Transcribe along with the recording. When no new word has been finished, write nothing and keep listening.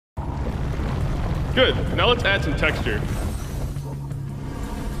Good. Now let's add some texture.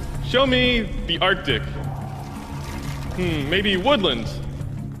 Show me the Arctic. Maybe woodlands.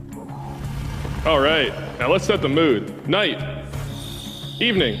 All right, now let's set the mood. Night,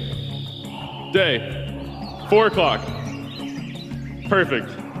 evening, day, 4 o'clock. Perfect.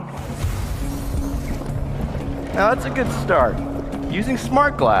 Now that's a good start. Using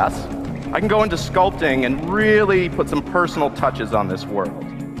Smart Glass, I can go into sculpting and really put some personal touches on this world.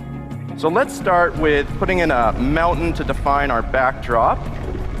 So let's start with putting in a mountain to define our backdrop.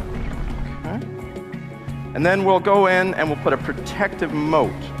 Okay. And then we'll go in and we'll put a protective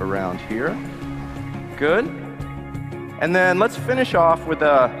moat around here. Good. And then let's finish off with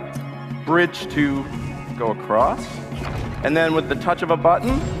a bridge to go across. And then with the touch of a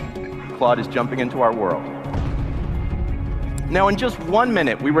button, Claude is jumping into our world. Now in just 1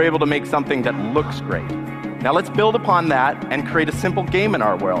 minute, we were able to make something that looks great. Now let's build upon that and create a simple game in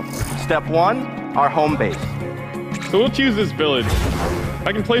our world. Step 1, our home base. So we'll choose this village.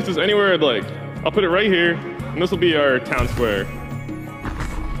 I can place this anywhere I'd like. I'll put it right here, and this will be our town square.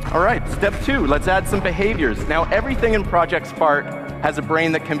 All right, step 2, let's add some behaviors. Now everything in Project Spark has a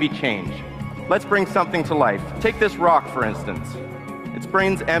brain that can be changed. Let's bring something to life. Take this rock, for instance. Its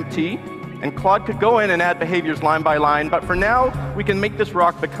brain's empty, and Claude could go in and add behaviors line by line, but for now, we can make this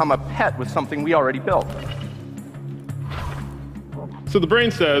rock become a pet with something we already built. So the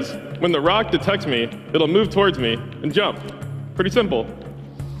brain says, when the rock detects me, it'll move towards me and jump. Pretty simple.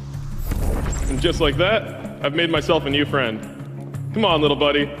 And just like that, I've made myself a new friend. Come on, little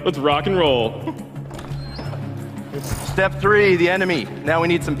buddy, let's rock and roll. Step 3, the enemy. Now we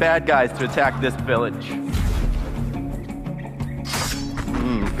need some bad guys to attack this village.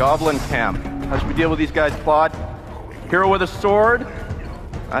 Goblin camp. How should we deal with these guys, Claude? Hero with a sword?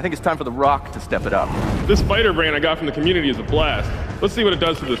 I think it's time for the rock to step it up. This spider brain I got from the community is a blast. Let's see what it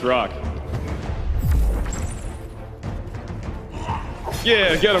does to this rock.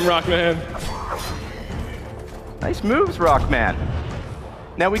 Yeah, get him, Rockman. Nice moves, Rockman.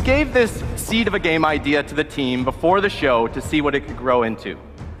 Now we gave this seed of a game idea to the team before the show to see what it could grow into.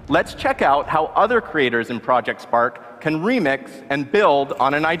 Let's check out how other creators in Project Spark can remix and build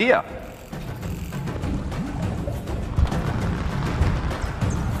on an idea.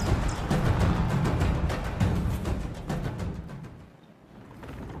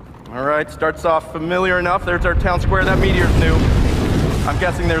 All right, starts off familiar enough. There's our town square. That meteor's new. I'm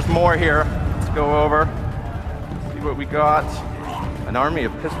guessing there's more here. Let's go over, see what we got. An army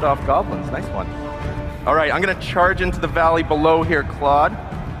of pissed off goblins. Nice one. All right, I'm going to charge into the valley below here, Claude.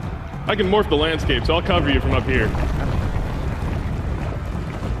 I can morph the landscape, so I'll cover you from up here.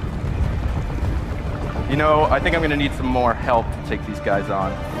 You know, I think I'm going to need some more help to take these guys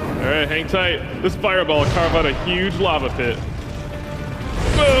on. All right, hang tight. This fireball will carve out a huge lava pit.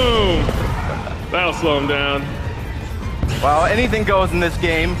 Boom! That'll slow him down. Wow, anything goes in this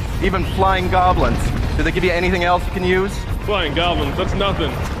game, even flying goblins. Do they give you anything else you can use? Flying goblins, that's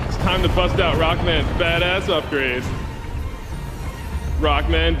nothing. It's time to bust out Rockman's badass upgrades.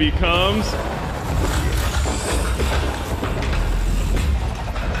 Rockman becomes...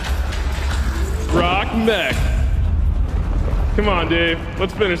 Rock Mech. Come on, Dave.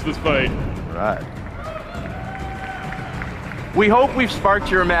 Let's finish this fight. All right. We hope we've sparked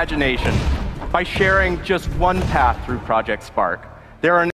your imagination by sharing just one path through Project Spark. There are